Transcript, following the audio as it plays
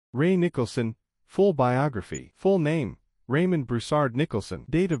Ray Nicholson, full biography. Full name, Raymond Broussard Nicholson.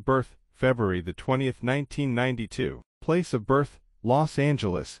 Date of birth, February the 20th, 1992. Place of birth, Los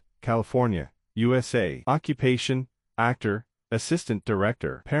Angeles, California, USA. Occupation, actor, assistant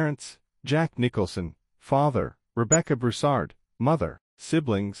director. Parents, Jack Nicholson, father, Rebecca Broussard, mother.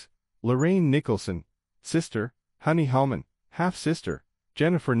 Siblings, Lorraine Nicholson, sister, Honey Hallman, half-sister,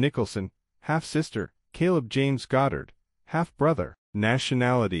 Jennifer Nicholson, half-sister, Caleb James Goddard, half-brother.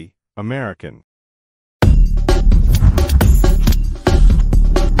 Nationality, American.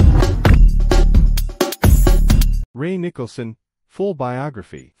 Ray Nicholson, full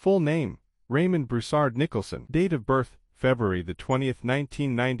biography. Full name, Raymond Broussard Nicholson. Date of birth, February the 20th,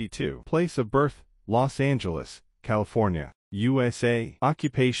 1992. Place of birth, Los Angeles, California, USA.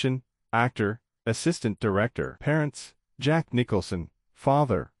 Occupation, actor, assistant director. Parents, Jack Nicholson,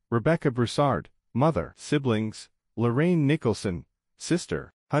 father, Rebecca Broussard, mother. Siblings, Lorraine Nicholson,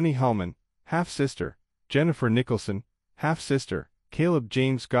 sister, Honey Hallman, half-sister, Jennifer Nicholson, half-sister, Caleb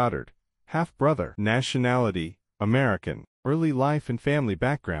James Goddard, half-brother. Nationality, American. Early life and family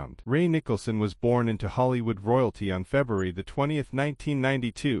background. Ray Nicholson was born into Hollywood royalty on February the 20th,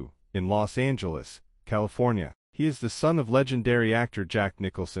 1992, in Los Angeles, California. He is the son of legendary actor Jack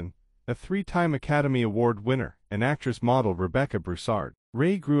Nicholson, a three-time Academy Award winner, and actress-model Rebecca Broussard.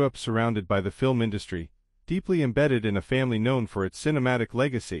 Ray grew up surrounded by the film industry, deeply embedded in a family known for its cinematic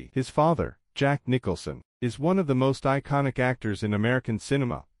legacy. His father, Jack Nicholson, is one of the most iconic actors in American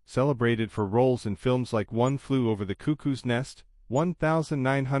cinema, celebrated for roles in films like One Flew Over the Cuckoo's Nest,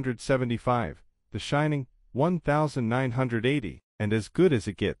 1975, The Shining, 1980, and As Good as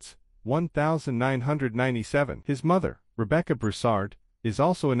It Gets, 1997. His mother, Rebecca Broussard, is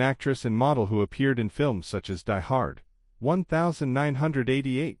also an actress and model who appeared in films such as Die Hard,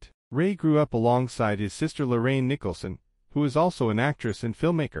 1988. Ray grew up alongside his sister Lorraine Nicholson, who is also an actress and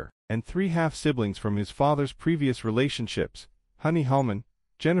filmmaker, and three half-siblings from his father's previous relationships, Honey Hallman,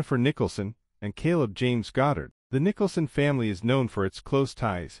 Jennifer Nicholson, and Caleb James Goddard. The Nicholson family is known for its close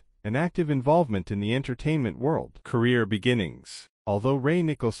ties and active involvement in the entertainment world. Career beginnings. Although Ray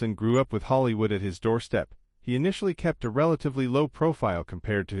Nicholson grew up with Hollywood at his doorstep, he initially kept a relatively low profile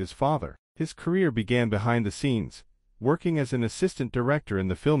compared to his father. His career began behind the scenes, working as an assistant director in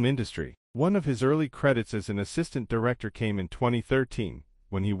the film industry. One of his early credits as an assistant director came in 2013,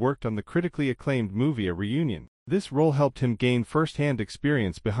 when he worked on the critically acclaimed movie A Reunion. This role helped him gain first-hand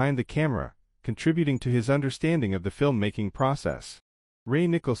experience behind the camera, contributing to his understanding of the filmmaking process. Ray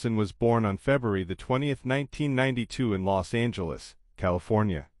Nicholson was born on February the 20th, 1992 in Los Angeles,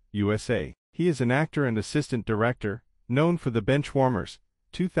 California, USA. He is an actor and assistant director, known for The Benchwarmers,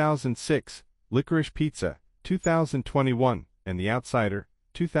 2006, Licorice Pizza, 2021, and The Outsider,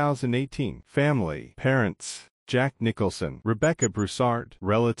 2018. Family. Parents, Jack Nicholson, Rebecca Broussard.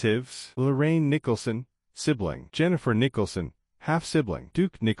 Relatives, Lorraine Nicholson, sibling, Jennifer Nicholson, half-sibling,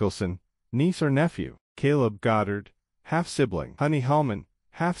 Duke Nicholson, niece or nephew, Caleb Goddard, half-sibling, Honey Hallman,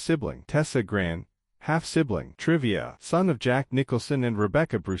 half-sibling, Tessa Gran, half-sibling. Trivia. Son of Jack Nicholson and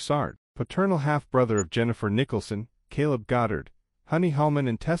Rebecca Broussard, paternal half-brother of Jennifer Nicholson, Caleb Goddard, Honey Hallman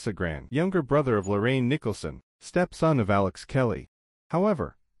and Tessa Gran, younger brother of Lorraine Nicholson, stepson of Alex Kelly.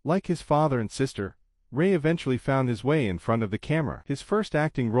 However, like his father and sister, Ray eventually found his way in front of the camera. His first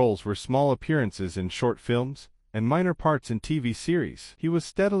acting roles were small appearances in short films and minor parts in TV series. He was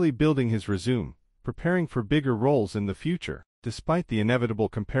steadily building his resume, preparing for bigger roles in the future. Despite the inevitable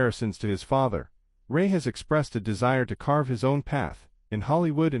comparisons to his father, Ray has expressed a desire to carve his own path in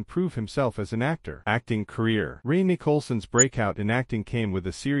Hollywood and prove himself as an actor. Acting career. Ray Nicholson's breakout in acting came with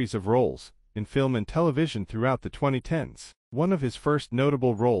a series of roles in film and television throughout the 2010s. One of his first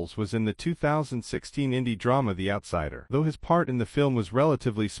notable roles was in the 2016 indie drama The Outsider. Though his part in the film was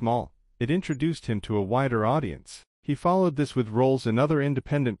relatively small, it introduced him to a wider audience. He followed this with roles in other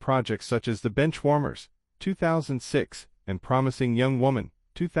independent projects such as The Benchwarmers, 2006, and Promising Young Woman,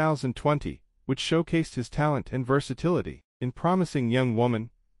 2020, which showcased his talent and versatility. In Promising Young Woman,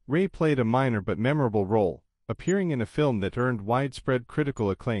 Ray played a minor but memorable role, appearing in a film that earned widespread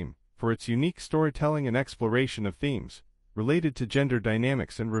critical acclaim for its unique storytelling and exploration of themes related to gender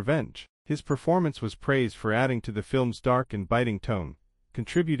dynamics and revenge. His performance was praised for adding to the film's dark and biting tone,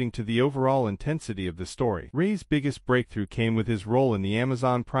 contributing to the overall intensity of the story. Ray's biggest breakthrough came with his role in the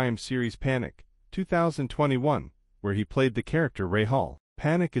Amazon Prime series Panic, 2021, where he played the character Ray Hall.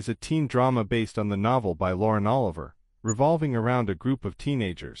 Panic is a teen drama based on the novel by Lauren Oliver, revolving around a group of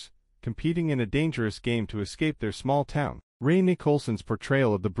teenagers competing in a dangerous game to escape their small town. Ray Nicholson's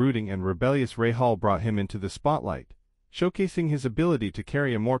portrayal of the brooding and rebellious Ray Hall brought him into the spotlight, showcasing his ability to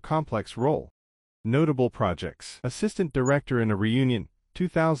carry a more complex role. Notable projects. Assistant director in A Reunion,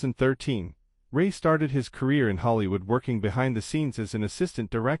 2013, Ray started his career in Hollywood working behind the scenes as an assistant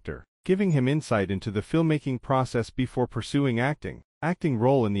director, giving him insight into the filmmaking process before pursuing acting. Acting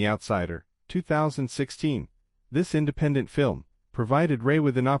role in The Outsider, 2016. This independent film provided Ray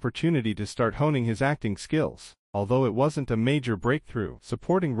with an opportunity to start honing his acting skills, although it wasn't a major breakthrough.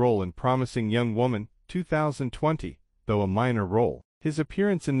 Supporting role in Promising Young Woman, 2020, though a minor role. His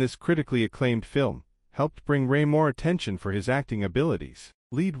appearance in this critically acclaimed film helped bring Ray more attention for his acting abilities.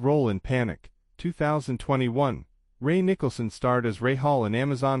 Lead role in Panic, 2021. Ray Nicholson starred as Ray Hall in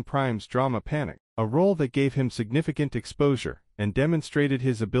Amazon Prime's drama Panic, a role that gave him significant exposure and demonstrated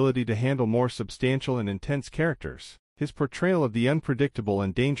his ability to handle more substantial and intense characters. His portrayal of the unpredictable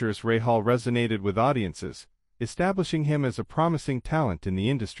and dangerous Ray Hall resonated with audiences, establishing him as a promising talent in the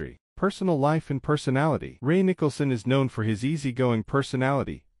industry. Personal life and personality. Ray Nicholson is known for his easygoing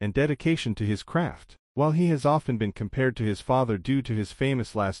personality and dedication to his craft. While he has often been compared to his father due to his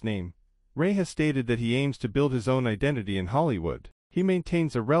famous last name, Ray has stated that he aims to build his own identity in Hollywood. He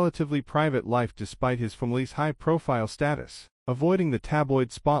maintains a relatively private life despite his family's high-profile status, avoiding the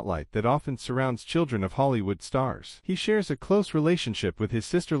tabloid spotlight that often surrounds children of Hollywood stars. He shares a close relationship with his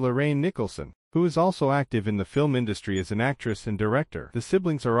sister Lorraine Nicholson, who is also active in the film industry as an actress and director. The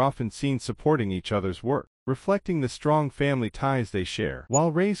siblings are often seen supporting each other's work, reflecting the strong family ties they share.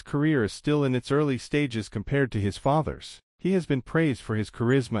 While Ray's career is still in its early stages compared to his father's, he has been praised for his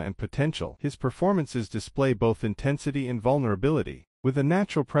charisma and potential. His performances display both intensity and vulnerability, with a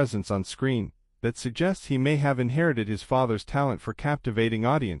natural presence on screen that suggests he may have inherited his father's talent for captivating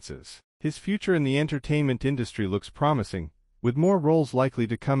audiences. His future in the entertainment industry looks promising, with more roles likely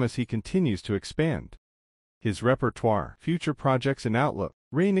to come as he continues to expand his repertoire. Future projects and outlook.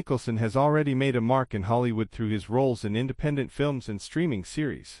 Ray Nicholson has already made a mark in Hollywood through his roles in independent films and streaming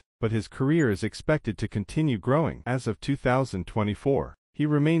series, but his career is expected to continue growing. As of 2024, he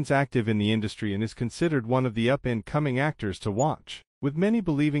remains active in the industry and is considered one of the up-and-coming actors to watch, with many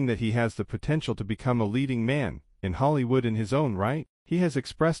believing that he has the potential to become a leading man in Hollywood in his own right. He has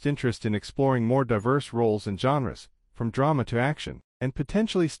expressed interest in exploring more diverse roles and genres, from drama to action, and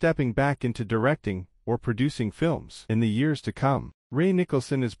potentially stepping back into directing or producing films in the years to come. Ray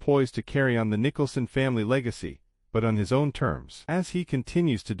Nicholson is poised to carry on the Nicholson family legacy, but on his own terms. As he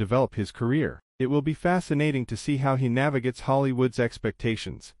continues to develop his career, it will be fascinating to see how he navigates Hollywood's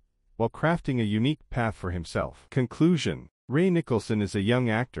expectations, while crafting a unique path for himself. Conclusion. Ray Nicholson is a young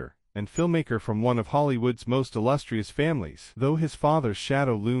actor and filmmaker from one of Hollywood's most illustrious families. Though his father's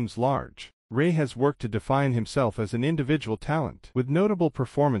shadow looms large, Ray has worked to define himself as an individual talent. With notable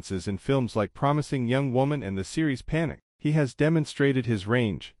performances in films like Promising Young Woman and the series Panic, he has demonstrated his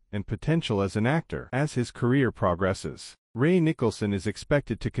range and potential as an actor. As his career progresses, Ray Nicholson is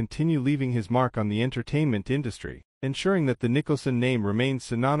expected to continue leaving his mark on the entertainment industry, ensuring that the Nicholson name remains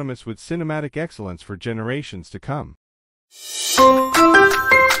synonymous with cinematic excellence for generations to come.